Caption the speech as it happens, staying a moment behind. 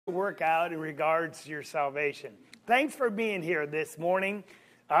work out in regards to your salvation. Thanks for being here this morning.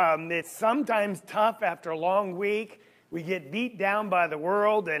 It's sometimes tough after a long week. We get beat down by the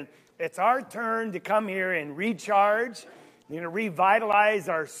world, and it's our turn to come here and recharge, revitalize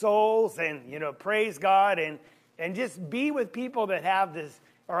our souls and, praise God and just be with people that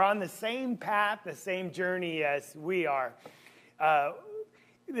are on the same path, the same journey as we are.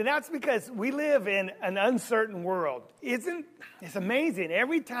 That's because we live in an uncertain world. It's amazing.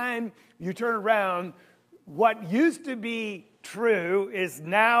 Every time you turn around, what used to be true is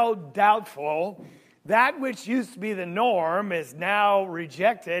now doubtful. That which used to be the norm is now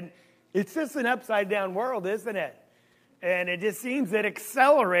rejected. It's just an upside-down world, isn't it? And it just seems it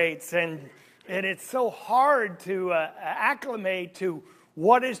accelerates, and it's so hard to acclimate to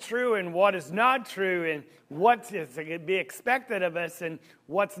what is true and what is not true, and what is to be expected of us and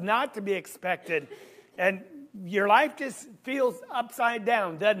what's not to be expected. And your life just feels upside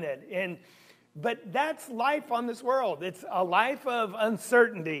down, doesn't it? But that's life on this world. It's a life of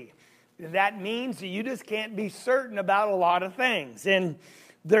uncertainty. That means that you just can't be certain about a lot of things. And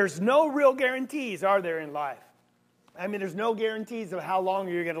there's no real guarantees, are there, in life? I mean, there's no guarantees of how long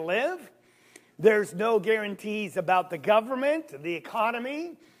you're going to live. There's no guarantees about the government, the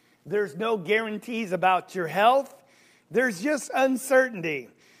economy. There's no guarantees about your health. There's just uncertainty.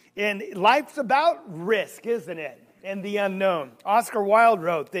 And life's about risk, isn't it? And the unknown. Oscar Wilde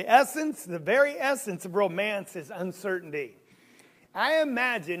wrote, the very essence of romance is uncertainty. I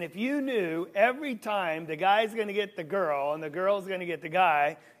imagine if you knew every time the guy's going to get the girl and the girl's going to get the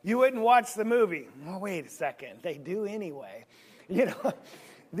guy, you wouldn't watch the movie. Oh, wait a second. They do anyway.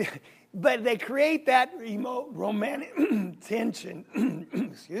 But they create that romantic tension,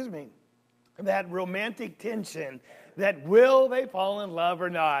 excuse me, that romantic tension that will they fall in love or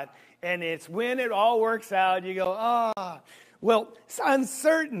not. And it's when it all works out, you go, well, it's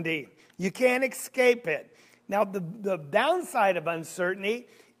uncertainty. You can't escape it. Now, the downside of uncertainty,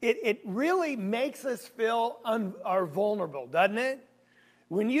 it really makes us feel vulnerable, doesn't it?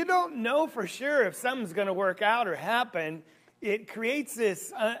 When you don't know for sure if something's going to work out or happen, it creates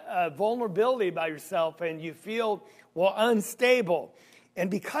this vulnerability about yourself, and you feel, unstable. And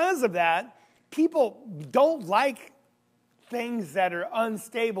because of that, people don't like things that are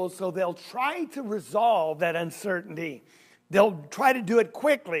unstable, so they'll try to resolve that uncertainty. They'll try to do it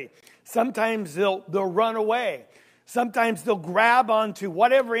quickly. Sometimes they'll run away. Sometimes they'll grab onto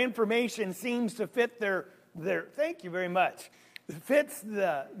whatever information seems to fit their thank you very much, fits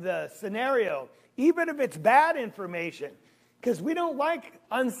the scenario, even if it's bad information. Because we don't like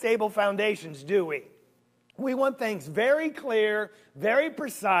unstable foundations, do we? We want things very clear, very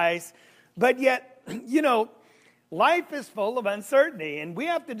precise, but yet, life is full of uncertainty, and we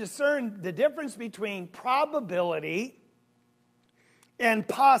have to discern the difference between probability and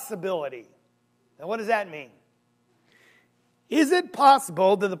possibility. Now, what does that mean? Is it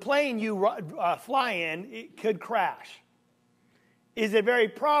possible that the plane you fly in could crash? Is it very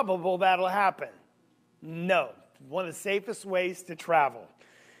probable that'll happen? No. One of the safest ways to travel.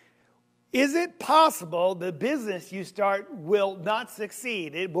 Is it possible the business you start will not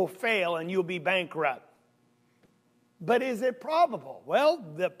succeed? It will fail and you'll be bankrupt. But is it probable? Well,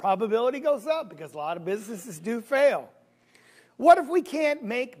 the probability goes up because a lot of businesses do fail. What if we can't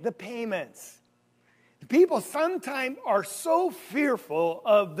make the payments? People sometimes are so fearful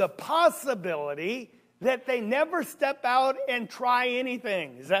of the possibility that they never step out and try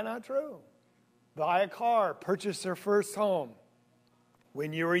anything. Is that not true? Buy a car, purchase their first home.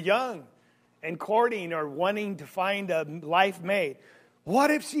 When you were young and courting or wanting to find a life mate,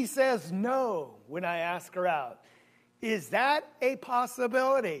 what if she says no when I ask her out? Is that a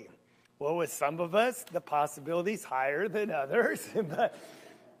possibility? Well, with some of us, the possibility is higher than others.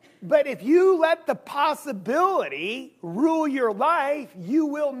 But if you let the possibility rule your life, you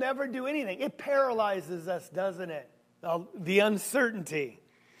will never do anything. It paralyzes us, doesn't it? The uncertainty.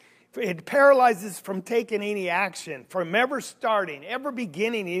 It paralyzes from taking any action, from ever starting, ever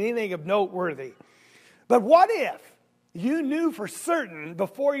beginning anything of noteworthy. But what if you knew for certain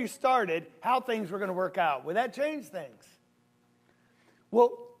before you started how things were going to work out? Would that change things?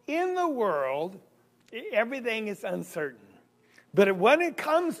 Well, in the world, everything is uncertain. But when it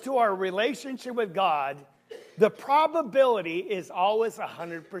comes to our relationship with God, the probability is always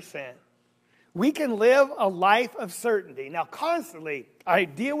 100%. We can live a life of certainty. Now, constantly, I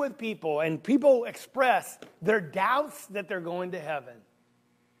deal with people, and people express their doubts that they're going to heaven.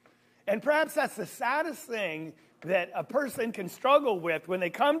 And perhaps that's the saddest thing that a person can struggle with when they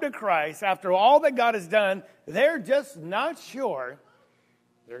come to Christ after all that God has done. They're just not sure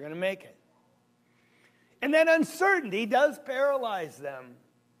they're going to make it. And that uncertainty does paralyze them.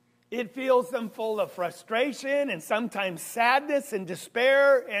 It fills them full of frustration and sometimes sadness and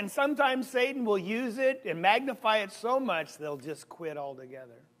despair. And sometimes Satan will use it and magnify it so much they'll just quit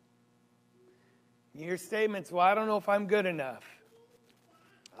altogether. You hear statements, well, I don't know if I'm good enough.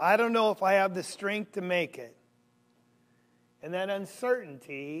 I don't know if I have the strength to make it. And that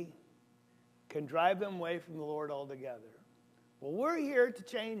uncertainty can drive them away from the Lord altogether. Well, we're here to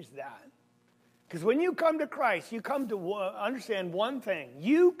change that. Because when you come to Christ, you come to understand one thing.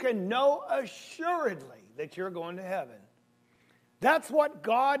 You can know assuredly that you're going to heaven. That's what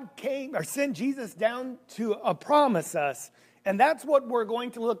God came or sent Jesus down to promise us. And that's what we're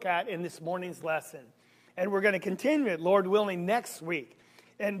going to look at in this morning's lesson. And we're going to continue it, Lord willing, next week.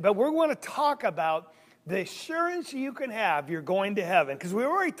 But we're going to talk about the assurance you can have you're going to heaven. Because we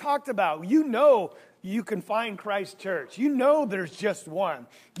already talked about, you can find Christ Church. You know there's just one.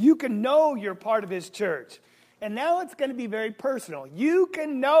 You can know you're part of his church. And now it's going to be very personal. You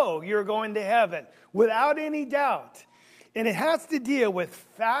can know you're going to heaven without any doubt. And it has to deal with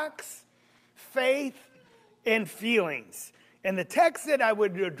facts, faith, and feelings. And the text that I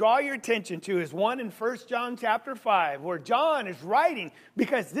would draw your attention to is one in 1 John chapter 5, where John is writing,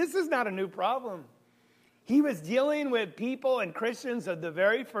 because this is not a new problem. He was dealing with people and Christians of the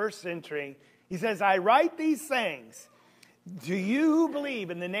very first century. He says, I write these things to you who believe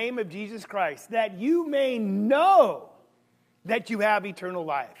in the name of Jesus Christ, that you may know that you have eternal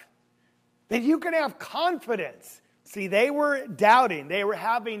life, that you can have confidence. See, they were doubting. They were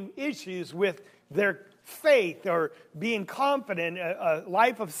having issues with their faith or being confident, a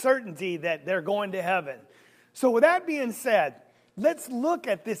life of certainty that they're going to heaven. So with that being said, let's look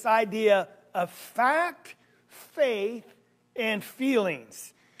at this idea of fact, faith, and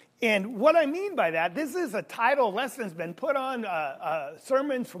feelings. And what I mean by that, this is a title lesson that's been put on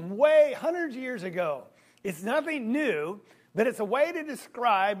sermons from way hundreds of years ago. It's nothing new, but it's a way to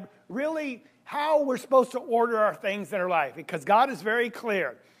describe really how we're supposed to order our things in our life, because God is very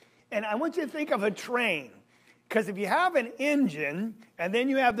clear. And I want you to think of a train, because if you have an engine and then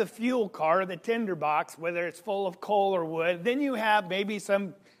you have the fuel car, the tinderbox, whether it's full of coal or wood, then you have maybe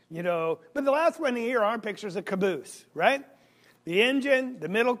some, but the last one here on picture is a caboose, right? The engine, the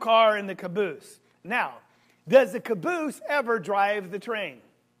middle car, and the caboose. Now, does the caboose ever drive the train?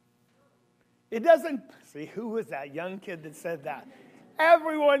 It doesn't. See, who was that young kid that said that?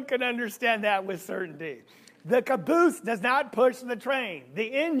 Everyone can understand that with certainty. The caboose does not push the train.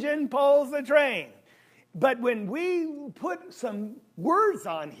 The engine pulls the train. But when we put some words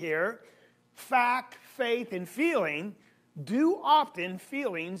on here, fact, faith, and feeling, do often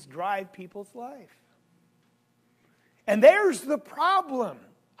feelings drive people's life? And there's the problem.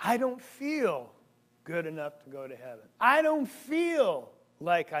 I don't feel good enough to go to heaven. I don't feel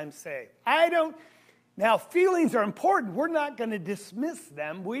like I'm saved. Now, feelings are important. We're not going to dismiss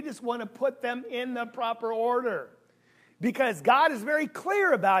them. We just want to put them in the proper order. Because God is very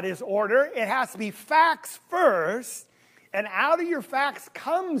clear about his order. It has to be facts first. And out of your facts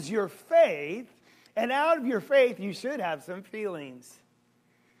comes your faith. And out of your faith, you should have some feelings.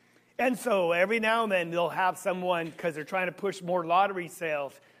 And so every now and then they'll have someone, because they're trying to push more lottery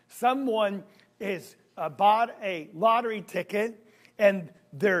sales, someone is bought a lottery ticket and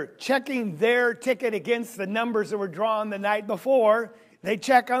they're checking their ticket against the numbers that were drawn the night before. They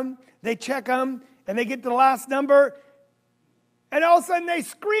check them, and they get to the last number, and all of a sudden they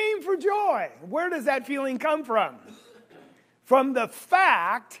scream for joy. Where does that feeling come from? From the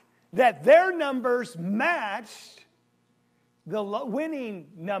fact that their numbers matched the winning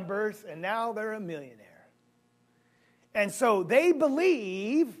numbers, and now they're a millionaire. And so they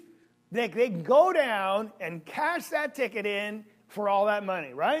believe that they can go down and cash that ticket in for all that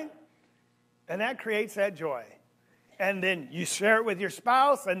money, right? And that creates that joy. And then you share it with your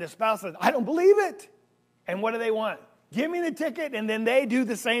spouse, and the spouse says, I don't believe it. And what do they want? Give me the ticket, and then they do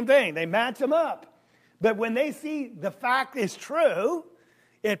the same thing. They match them up. But when they see the fact is true,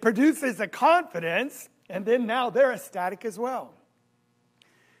 it produces a confidence. And then now they're ecstatic as well.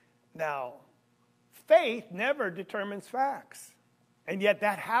 Now, faith never determines facts. And yet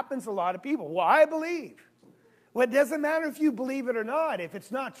that happens to a lot of people. Well, I believe. Well, it doesn't matter if you believe it or not. If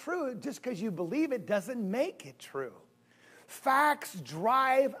it's not true, just because you believe it doesn't make it true. Facts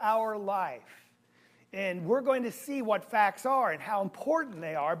drive our life. And we're going to see what facts are and how important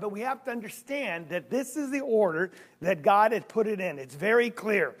they are. But we have to understand that this is the order that God had put it in. It's very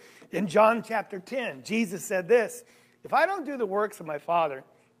clear. In John chapter 10, Jesus said this, if I don't do the works of my Father,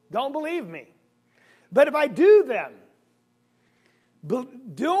 don't believe me. But if I do them,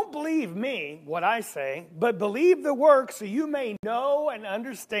 don't believe me, what I say, but believe the works so you may know and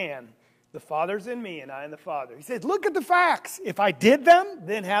understand The Father's in me and I in the Father. He says, look at the facts. If I did them,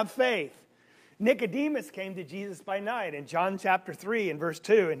 then have faith. Nicodemus came to Jesus by night in John chapter 3 and verse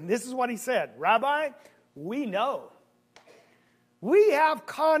 2. And this is what he said. Rabbi, we know. We have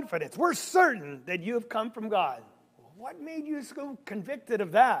confidence. We're certain that you have come from God. What made you so convicted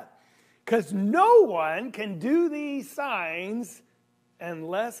of that? Because no one can do these signs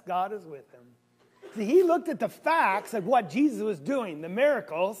unless God is with him. See, he looked at the facts of what Jesus was doing, the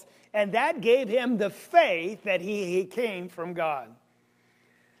miracles, and that gave him the faith that he came from God.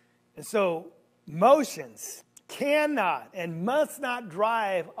 And so, motions cannot and must not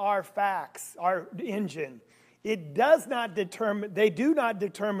drive our facts, our engine. They do not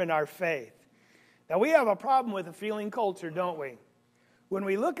determine our faith. Now, we have a problem with a feeling culture, don't we? When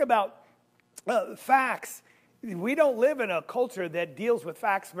we look about facts, we don't live in a culture that deals with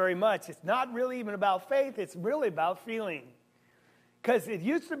facts very much. It's not really even about faith. It's really about feeling. Because it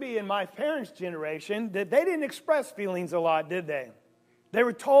used to be in my parents' generation that they didn't express feelings a lot, did they? They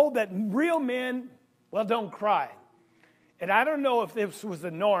were told that real men, well, don't cry. And I don't know if this was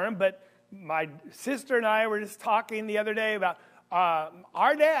the norm, but my sister and I were just talking the other day about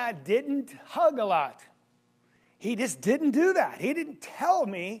our dad didn't hug a lot. He just didn't do that. He didn't tell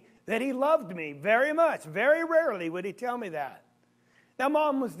me that he loved me very much. Very rarely would he tell me that. Now,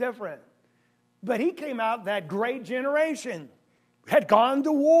 Mom was different. But he came out that great generation, had gone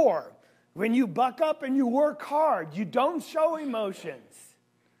to war. When you buck up and you work hard, you don't show emotions.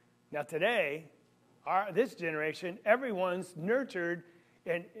 Now, today, this generation, everyone's nurtured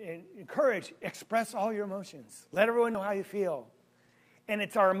and encouraged, express all your emotions. Let everyone know how you feel. And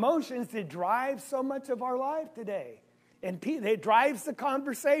it's our emotions that drive so much of our life today. And it drives the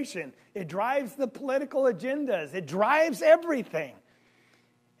conversation. It drives the political agendas. It drives everything.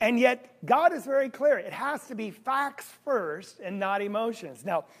 And yet, God is very clear. It has to be facts first and not emotions.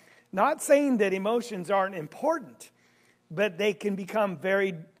 Now, not saying that emotions aren't important, but they can become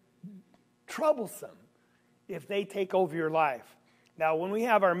very troublesome if they take over your life. Now, when we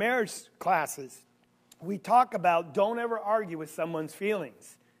have our marriage classes, we talk about don't ever argue with someone's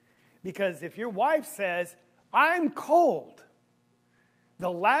feelings. Because if your wife says, I'm cold,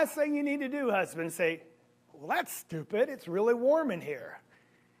 the last thing you need to do, husband, is say, well, that's stupid. It's really warm in here.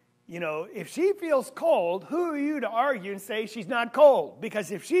 You know, if she feels cold, who are you to argue and say she's not cold?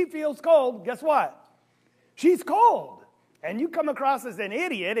 Because if she feels cold, guess what? She's cold. And you come across as an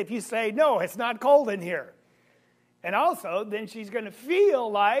idiot if you say, no, it's not cold in here. And also, then she's going to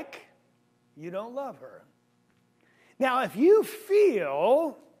feel like you don't love her. Now, if you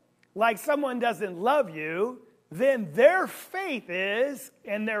feel like someone doesn't love you, then their faith is,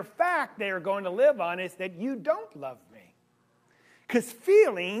 and their fact they are going to live on is that you don't love me. Because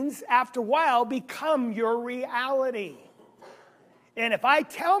feelings, after a while, become your reality. And if I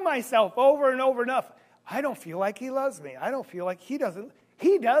tell myself over and over enough, I don't feel like he loves me. I don't feel like he doesn't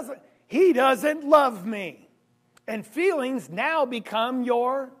love me. And feelings now become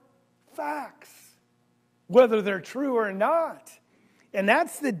your facts, whether they're true or not. And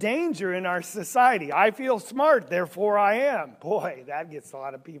that's the danger in our society. I feel smart, therefore I am. Boy, that gets a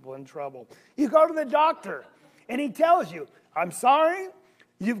lot of people in trouble. You go to the doctor, and he tells you, I'm sorry,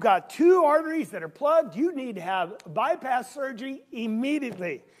 you've got 2 arteries that are plugged. You need to have bypass surgery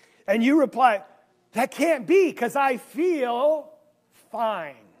immediately. And you reply, that can't be because I feel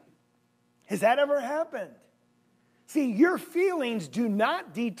fine. Has that ever happened? See, your feelings do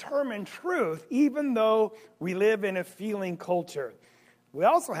not determine truth, even though we live in a feeling culture. We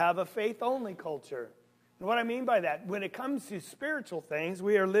also have a faith-only culture. And what I mean by that, when it comes to spiritual things,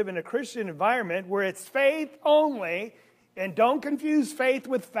 we are living in a Christian environment where it's faith only, and don't confuse faith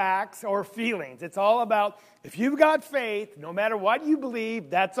with facts or feelings. It's all about, if you've got faith, no matter what you believe,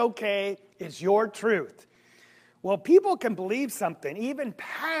 that's okay. It's your truth. Well, people can believe something, even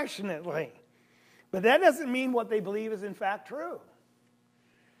passionately, but that doesn't mean what they believe is in fact true.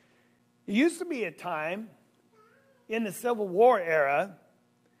 It used to be a time in the Civil War era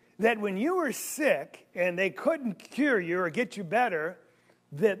that when you were sick and they couldn't cure you or get you better,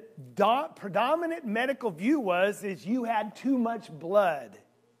 the predominant medical view is you had too much blood.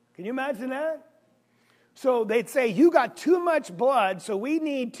 Can you imagine that? So they'd say, you got too much blood, so we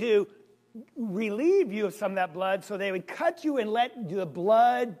need to relieve you of some of that blood. So they would cut you and let the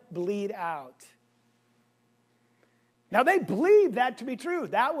blood bleed out. Now, they believed that to be true.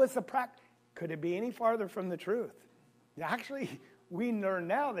 That was the practice. Could it be any farther from the truth? Actually, we learn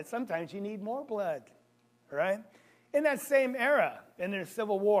now that sometimes you need more blood, right? In that same era, in the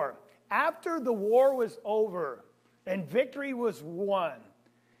Civil War, after the war was over and victory was won,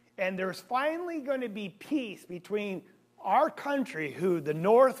 and there's finally going to be peace between our country, who the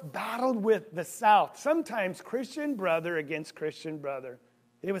North battled with the South, sometimes Christian brother against Christian brother.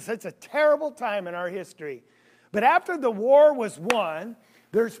 It was such a terrible time in our history. But after the war was won,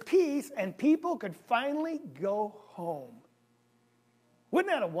 there's peace, and people could finally go home. Wasn't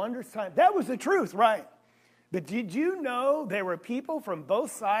that a wondrous time? That was the truth, right? But did you know there were people from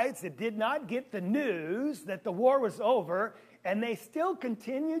both sides that did not get the news that the war was over, and they still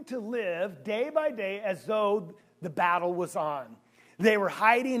continued to live day by day as though the battle was on? They were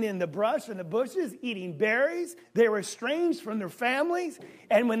hiding in the brush and the bushes, eating berries. They were estranged from their families.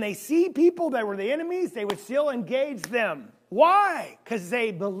 And when they see people that were the enemies, they would still engage them. Why? Because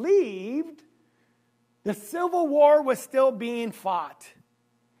they believed the Civil War was still being fought.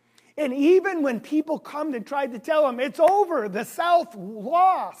 And even when people come and tried to tell them, it's over, the South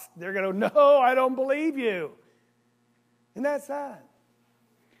lost, they're going to, no, I don't believe you. And that's that.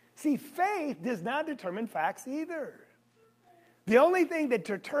 See, faith does not determine facts either. The only thing that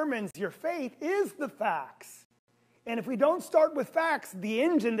determines your faith is the facts. And if we don't start with facts, the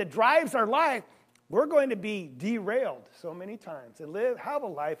engine that drives our life, we're going to be derailed so many times and have a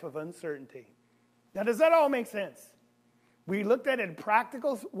life of uncertainty. Now, does that all make sense? We looked at it in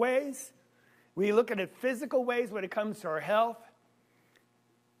practical ways. We look at it in physical ways when it comes to our health.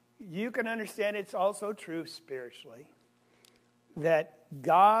 You can understand it's also true spiritually that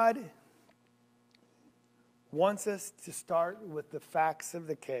God wants us to start with the facts of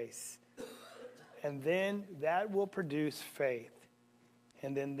the case. And then that will produce faith.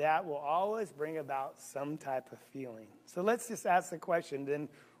 And then that will always bring about some type of feeling. So let's just ask the question, then,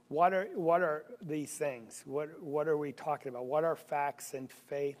 what are these things? What are we talking about? What are facts and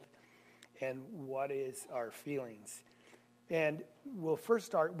faith? And what is our feelings? And we'll first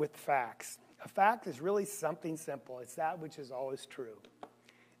start with facts. A fact is really something simple. It's that which is always true.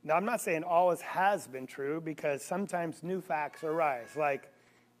 Now, I'm not saying always has been true, because sometimes new facts arise, like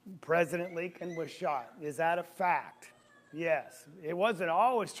President Lincoln was shot. Is that a fact? Yes. It wasn't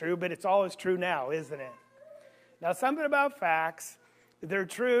always true, but it's always true now, isn't it? Now, something about facts, they're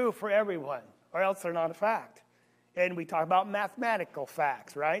true for everyone, or else they're not a fact. And we talk about mathematical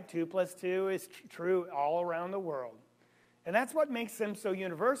facts, right? 2 plus 2 is true all around the world. And that's what makes them so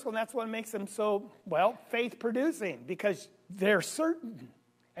universal, and that's what makes them so, faith-producing, because they're certain,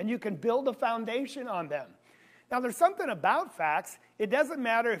 and you can build a foundation on them. Now, there's something about facts. It doesn't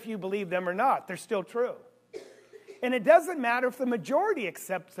matter if you believe them or not. They're still true. And it doesn't matter if the majority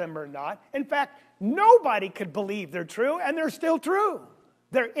accepts them or not. In fact, nobody could believe they're true, and they're still true.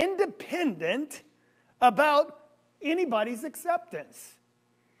 They're independent about anybody's acceptance,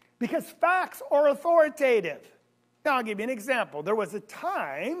 because facts are authoritative. Now, I'll give you an example. There was a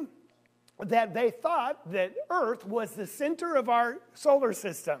time that they thought that Earth was the center of our solar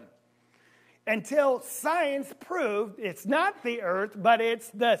system, until science proved it's not the Earth, but it's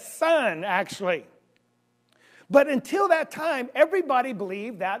the sun, actually. But until that time, everybody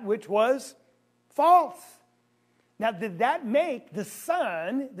believed that which was false. Now, did that make the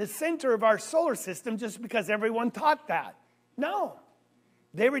sun the center of our solar system just because everyone taught that? No.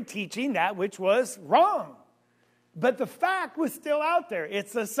 They were teaching that which was wrong. But the fact was still out there.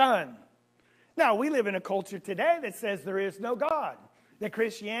 It's the sun. Now, we live in a culture today that says there is no God, that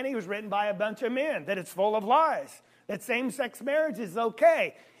Christianity was written by a bunch of men, that it's full of lies, that same-sex marriage is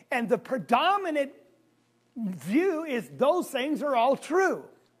okay. And the predominant view is those things are all true.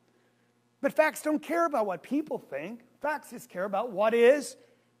 But facts don't care about what people think. Facts just care about what is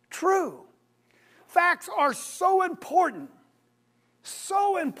true. Facts are so important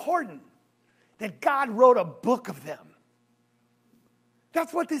that God wrote a book of them.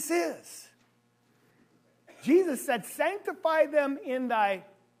 That's what this is. Jesus said, sanctify them in thy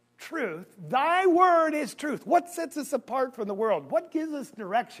truth. Thy word is truth. What sets us apart from the world? What gives us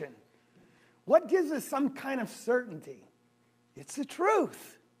direction? What gives us some kind of certainty? It's the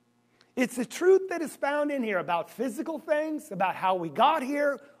truth. It's the truth that is found in here about physical things, about how we got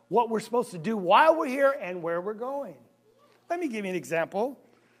here, what we're supposed to do while we're here, and where we're going. Let me give you an example.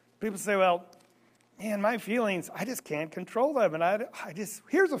 People say, well, man, my feelings, I just can't control them. And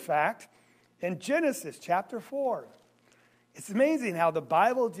here's a fact. In Genesis chapter 4, it's amazing how the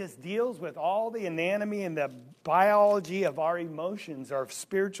Bible just deals with all the anatomy and the biology of our emotions, our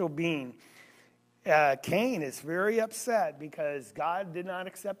spiritual being. Cain is very upset because God did not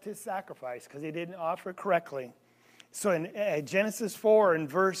accept his sacrifice because he didn't offer it correctly. So in Genesis 4, in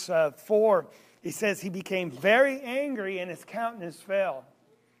verse 4, he says he became very angry and his countenance fell.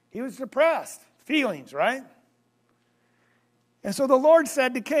 He was depressed. Feelings, right? And so the Lord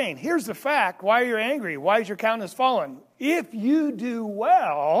said to Cain, here's the fact. Why are you angry? Why is your countenance fallen? If you do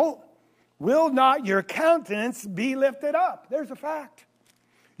well, will not your countenance be lifted up? There's a fact.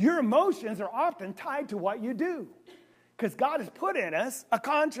 Your emotions are often tied to what you do, because God has put in us a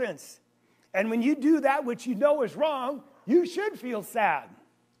conscience. And when you do that which you know is wrong, you should feel sad,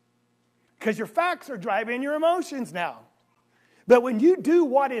 because your facts are driving your emotions now. But when you do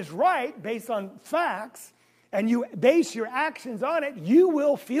what is right based on facts, and you base your actions on it, you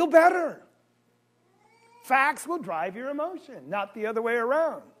will feel better. Facts will drive your emotion, not the other way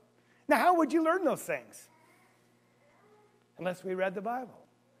around. Now, how would you learn those things? Unless we read the Bible.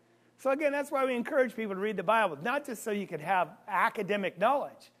 So again, that's why we encourage people to read the Bible, not just so you can have academic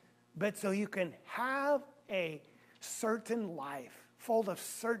knowledge, but so you can have a certain life full of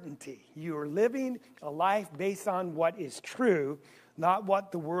certainty. You are living a life based on what is true, not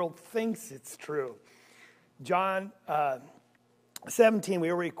what the world thinks it's true. John 17, we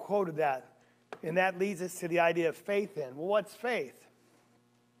already quoted that. And that leads us to the idea of faith in. Well, what's faith?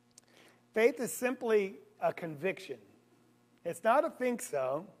 Faith is simply a conviction. It's not a think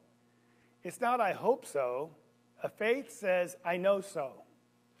so. It's not I hope so. A faith says I know so.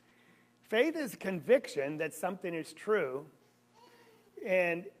 Faith is a conviction that something is true.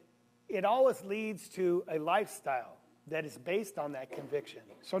 And it always leads to a lifestyle that is based on that conviction.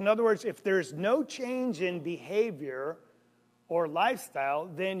 So in other words, if there's no change in behavior or lifestyle,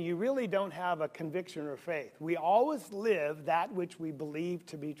 then you really don't have a conviction or faith. We always live that which we believe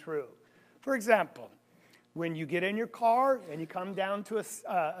to be true. For example, when you get in your car and you come down to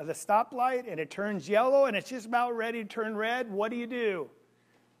the stoplight and it turns yellow and it's just about ready to turn red, what do?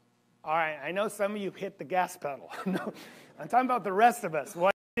 All right, I know some of you hit the gas pedal. No, I'm talking about the rest of us.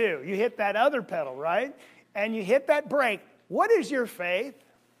 What do? You hit that other pedal, right? And you hit that brake. What is your faith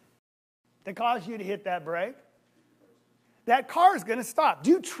that caused you to hit that brake? That car is going to stop.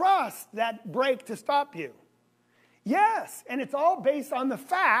 Do you trust that brake to stop you? Yes, and it's all based on the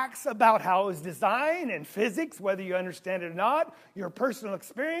facts about how it was designed and physics, whether you understand it or not, your personal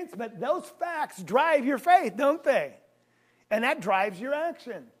experience, but those facts drive your faith, don't they? And that drives your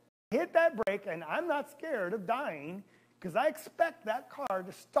action. Hit that brake, and I'm not scared of dying because I expect that car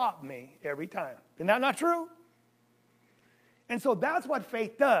to stop me every time. Isn't that not true? And so that's what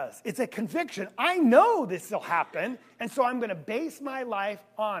faith does. It's a conviction. I know this will happen, and so I'm going to base my life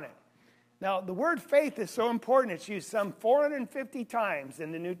on it. Now, the word faith is so important. It's used some 450 times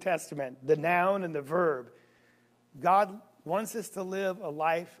in the New Testament, the noun and the verb. God wants us to live a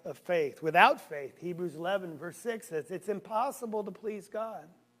life of faith. Without faith, Hebrews 11, verse 6 says, it's impossible to please God.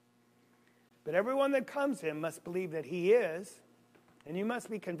 But everyone that comes to him must believe that he is, and you must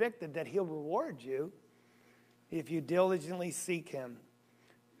be convicted that he'll reward you if you diligently seek him.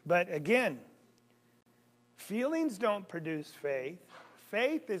 But again, feelings don't produce faith.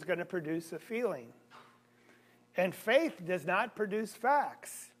 Faith is going to produce a feeling. And faith does not produce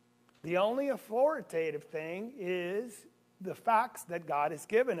facts. The only authoritative thing is the facts that God has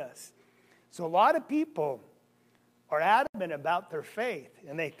given us. So a lot of people are adamant about their faith,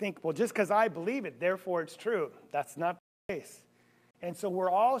 and they think, well, just because I believe it, therefore it's true. That's not the case. And so we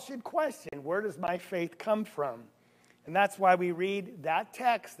all should question, where does my faith come from? And that's why we read that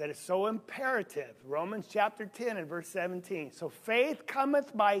text that is so imperative, Romans chapter 10 and verse 17. So faith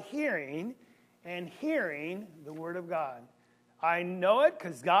cometh by hearing, and hearing the word of God. I know it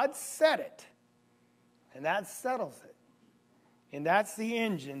because God said it, and that settles it. And that's the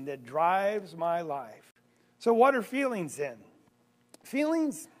engine that drives my life. So what are feelings then?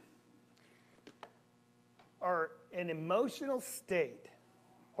 Feelings are an emotional state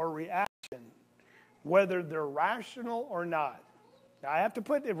or reaction, whether they're rational or not. Now, I have to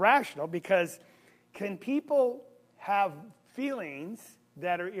put irrational because can people have feelings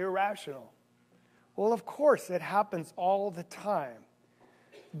that are irrational? Well, of course, it happens all the time.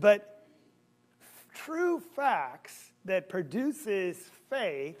 But true facts that produces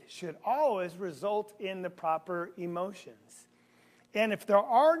faith should always result in the proper emotions. And if there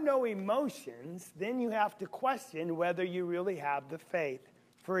are no emotions, then you have to question whether you really have the faith.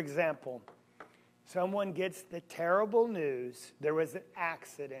 For example, someone gets the terrible news, there was an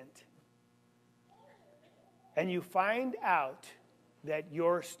accident, and you find out that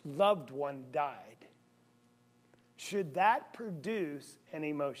your loved one died. Should that produce an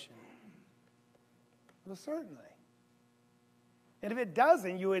emotion? Well, certainly. And if it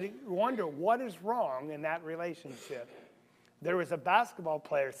doesn't, you would wonder what is wrong in that relationship. There was a basketball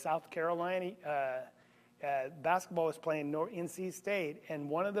player, South Carolina, basketball was playing NC State, and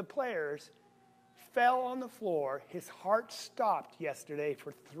one of the players fell on the floor. His heart stopped yesterday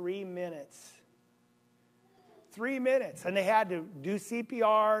for 3 minutes. 3 minutes. And they had to do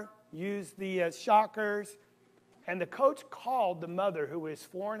CPR, use the shockers, And the coach called the mother, who was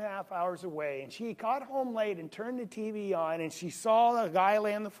 4.5 hours away, and she got home late and turned the TV on, and she saw a guy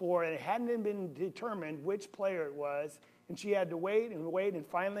lay on the floor, and it hadn't been determined which player it was, and she had to wait, and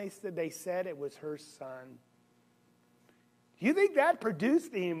finally they said it was her son. Do you think that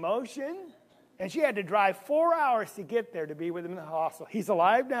produced the emotion? And she had to drive 4 hours to get there to be with him in the hospital. He's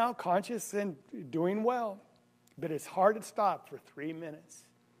alive now, conscious and doing well, but his heart had stopped for 3 minutes.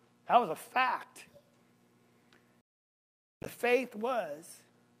 That was a fact. The faith was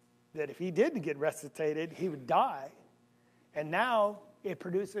that if he didn't get resuscitated, he would die. And now it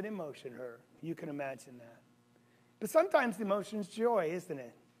produced an emotion in her. You can imagine that. But sometimes the emotion is joy, isn't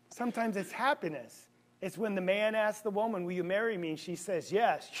it? Sometimes it's happiness. It's when the man asks the woman, will you marry me? And she says,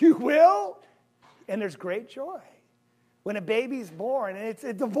 yes. You will? And there's great joy. When a baby's born, and it's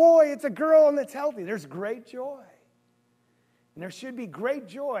a boy, it's a girl, and it's healthy, there's great joy. And there should be great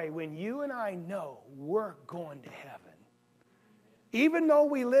joy when you and I know we're going to heaven. Even though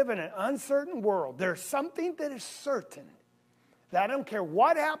we live in an uncertain world, there's something that is certain. That I don't care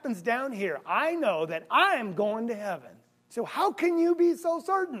what happens down here, I know that I'm going to heaven. So how can you be so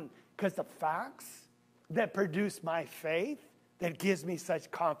certain? Because the facts that produce my faith, that gives me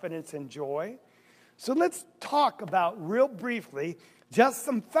such confidence and joy. So let's talk about, real briefly, just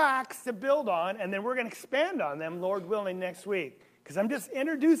some facts to build on, and then we're going to expand on them, Lord willing, next week. Because I'm just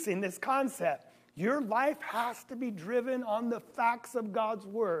introducing this concept. Your life has to be driven on the facts of God's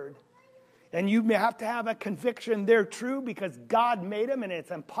word. And you may have to have a conviction they're true because God made them and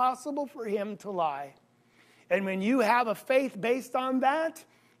it's impossible for him to lie. And when you have a faith based on that,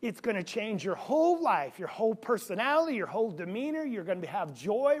 it's going to change your whole life, your whole personality, your whole demeanor. You're going to have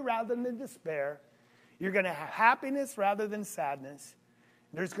joy rather than despair. You're going to have happiness rather than sadness.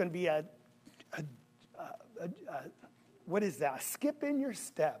 There's going to be a skip in your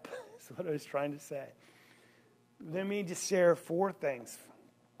step. That's what I was trying to say. Let me just share 4 things.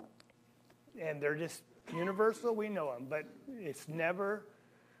 And they're just universal, we know them, but it's never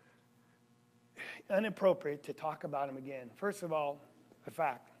inappropriate to talk about them again. First of all, a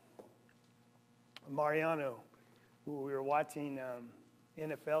fact. Mariano, who we were watching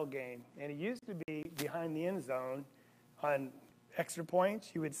NFL game, and he used to be behind the end zone on extra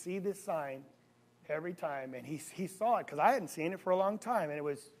points. You would see this sign every time, and he saw it because I hadn't seen it for a long time, and it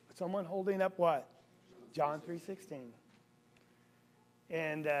was someone holding up what? John 3:16.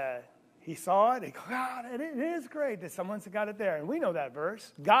 And he saw it, and God, it is great that someone's got it there. And we know that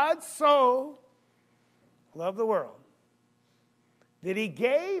verse. God so loved the world that he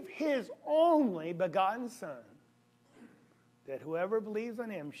gave his only begotten Son, that whoever believes on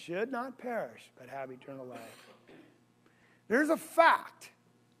him should not perish, but have eternal life. There's a fact.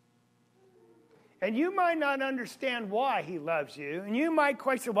 And you might not understand why he loves you. And you might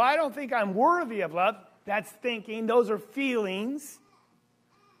question, well, I don't think I'm worthy of love. That's thinking. Those are feelings.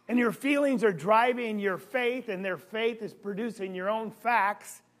 And your feelings are driving your faith, and their faith is producing your own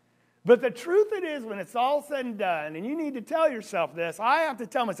facts. But the truth it is, when it's all said and done, and you need to tell yourself this, I have to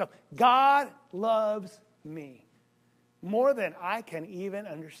tell myself, God loves me more than I can even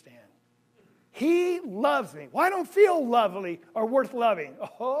understand. He loves me. Well, I don't feel lovely or worth loving.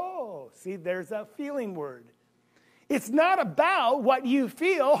 Oh, see, there's a feeling word. It's not about what you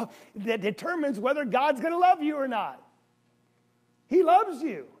feel that determines whether God's going to love you or not. He loves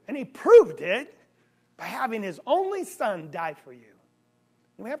you, and he proved it by having his only Son die for you.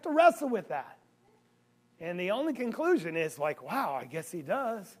 And we have to wrestle with that. And the only conclusion is like, wow, I guess he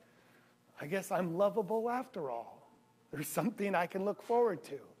does. I guess I'm lovable after all. There's something I can look forward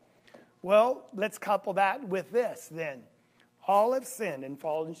to. Well, let's couple that with this then. All have sinned and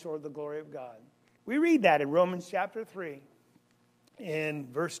fallen short of the glory of God. We read that in Romans chapter 3 in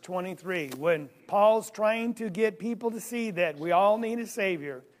verse 23 when Paul's trying to get people to see that we all need a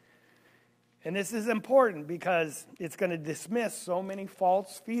Savior. And this is important because it's going to dismiss so many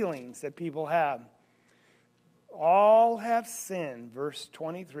false feelings that people have. All have sinned, verse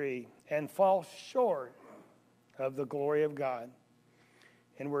 23, and fall short of the glory of God.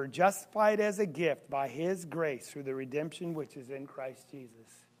 And we're justified as a gift by his grace through the redemption which is in Christ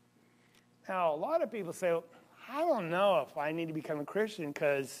Jesus. Now, a lot of people say, well, I don't know if I need to become a Christian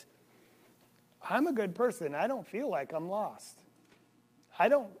because I'm a good person. I don't feel like I'm lost.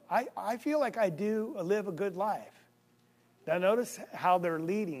 I feel like I do live a good life. Now, notice how they're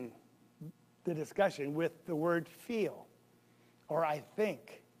leading the discussion with the word feel or I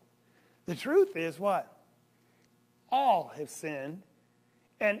think. The truth is what? All have sinned.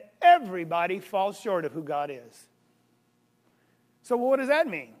 And everybody falls short of who God is. So what does that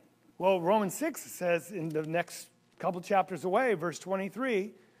mean? Well, Romans 6 says in the next couple chapters away, verse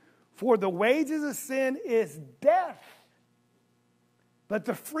 23, For the wages of sin is death. But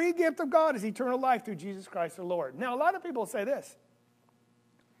the free gift of God is eternal life through Jesus Christ the Lord. Now, a lot of people say this.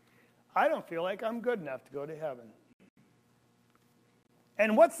 I don't feel like I'm good enough to go to heaven.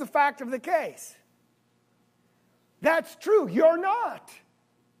 And what's the fact of the case? That's true. You're not.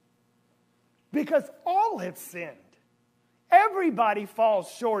 Because all have sinned. Everybody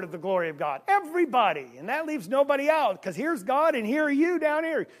falls short of the glory of God. Everybody. And that leaves nobody out. Because here's God and here are you down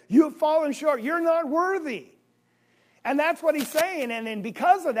here. You have fallen short. You're not worthy. And that's what he's saying. And then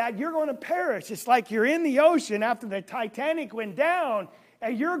because of that, you're going to perish. It's like you're in the ocean after the Titanic went down.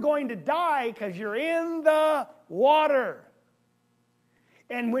 And you're going to die because you're in the water.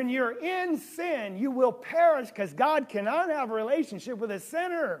 And when you're in sin, you will perish because God cannot have a relationship with a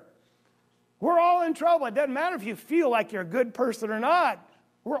sinner. We're all in trouble. It doesn't matter if you feel like you're a good person or not.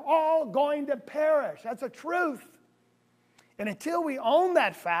 We're all going to perish. That's a truth. And until we own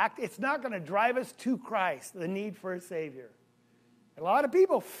that fact, it's not going to drive us to Christ, the need for a Savior. A lot of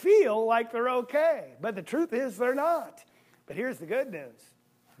people feel like they're okay, but the truth is they're not. But here's the good news.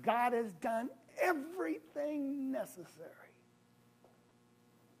 God has done everything necessary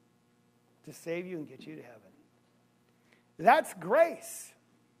to save you and get you to heaven. That's grace.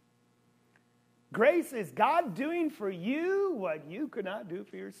 Grace is God doing for you what you could not do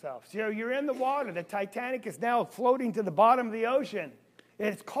for yourself. So you're in the water. The Titanic is now floating to the bottom of the ocean.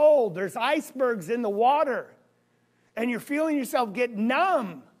 It's cold. There's icebergs in the water. And you're feeling yourself get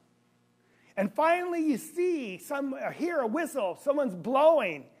numb. And finally you hear a whistle. Someone's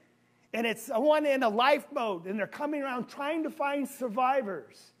blowing. And it's someone in a lifeboat. And they're coming around trying to find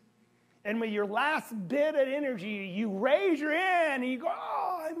survivors. And with your last bit of energy, you raise your hand and you go,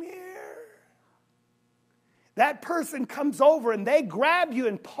 oh, I'm here. That person comes over and they grab you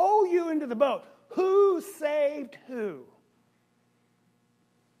and pull you into the boat. Who saved who?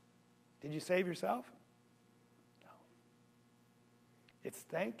 Did you save yourself? No. It's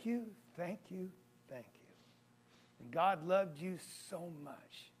thank you, thank you, thank you. And God loved you so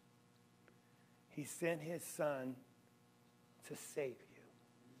much. He sent his son to save you.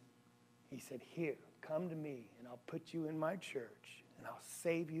 He said, here, come to me and I'll put you in my church and I'll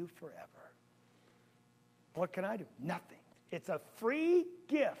save you forever. What can I do? Nothing. It's a free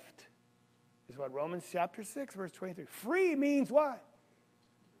gift, is what Romans chapter 6, verse 23. Free means what?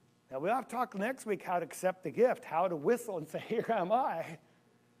 Now, we'll have to talk next week how to accept the gift, how to whistle and say, here am I.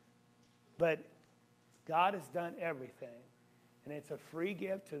 But God has done everything, and it's a free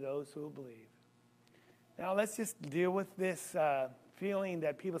gift to those who believe. Now, let's just deal with this feeling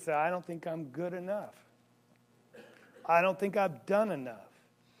that people say, I don't think I'm good enough. I don't think I've done enough.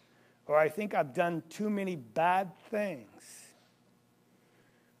 Or I think I've done too many bad things.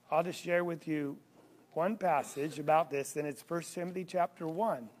 I'll just share with you one passage about this, and it's 1 Timothy chapter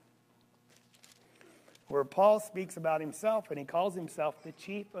 1, where Paul speaks about himself, and he calls himself the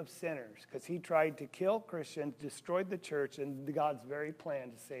chief of sinners, because he tried to kill Christians, destroyed the church, and God's very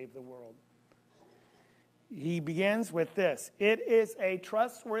plan to save the world. He begins with this. It is a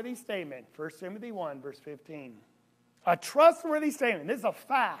trustworthy statement, 1 Timothy 1, verse 15. A trustworthy statement. This is a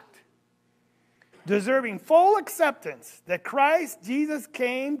fact. Deserving full acceptance that Christ Jesus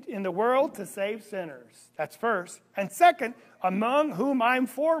came in the world to save sinners. That's first. And second, among whom I'm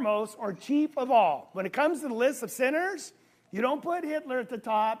foremost or chief of all. When it comes to the list of sinners, you don't put Hitler at the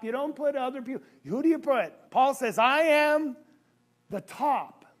top. You don't put other people. Who do you put? Paul says, I am the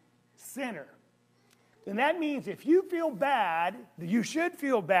top sinner. And that means if you feel bad, you should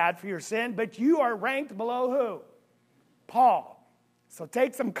feel bad for your sin, but you are ranked below who? Paul. So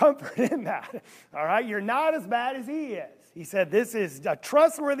take some comfort in that. All right? You're not as bad as he is. He said this is a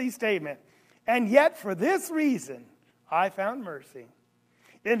trustworthy statement. And yet for this reason, I found mercy.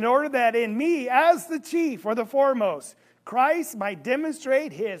 In order that in me, as the chief or the foremost, Christ might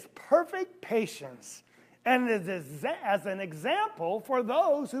demonstrate his perfect patience and as an example for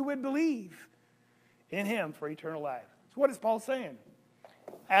those who would believe in him for eternal life. So what is Paul saying?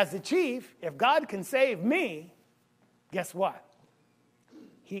 As the chief, if God can save me, guess what?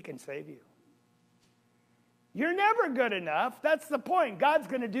 He can save you. You're never good enough. That's the point. God's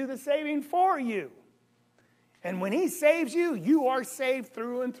going to do the saving for you. And when he saves you, you are saved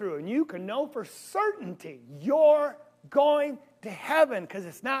through and through. And you can know for certainty you're going to heaven because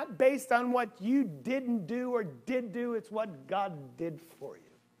it's not based on what you didn't do or did do. It's what God did for you.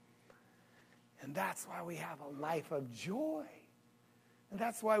 And that's why we have a life of joy. And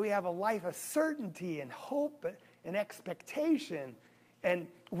that's why we have a life of certainty and hope and expectation And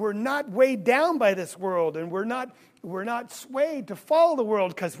we're not weighed down by this world, and we're not swayed to follow the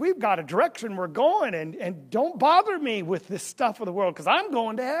world because we've got a direction we're going. And don't bother me with this stuff of the world because I'm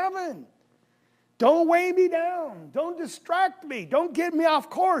going to heaven. Don't weigh me down. Don't distract me. Don't get me off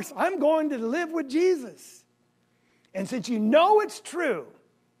course. I'm going to live with Jesus. And since you know it's true,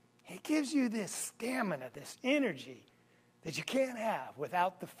 it gives you this stamina, this energy that you can't have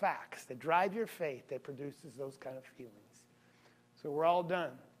without the facts that drive your faith that produces those kind of feelings. So we're all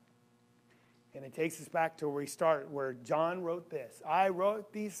done. And it takes us back to where we start, where John wrote this. I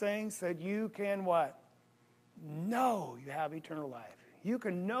wrote these things so that you can what? Know you have eternal life. You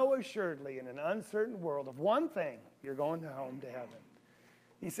can know assuredly in an uncertain world of one thing, you're going home to heaven.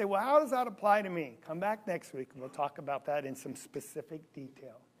 You say, well, how does that apply to me? Come back next week and we'll talk about that in some specific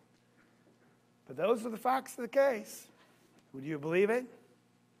detail. But those are the facts of the case. Would you believe it?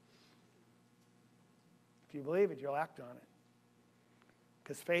 If you believe it, you'll act on it.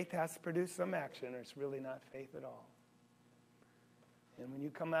 Because faith has to produce some action, or it's really not faith at all. And when you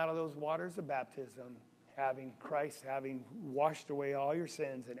come out of those waters of baptism, having Christ, having washed away all your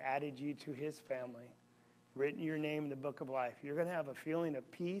sins and added you to his family, written your name in the book of life, you're going to have a feeling of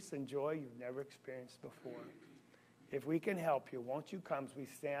peace and joy you've never experienced before. If we can help you, won't you come as we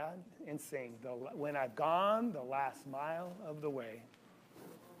stand and sing, when I've gone the last mile of the way.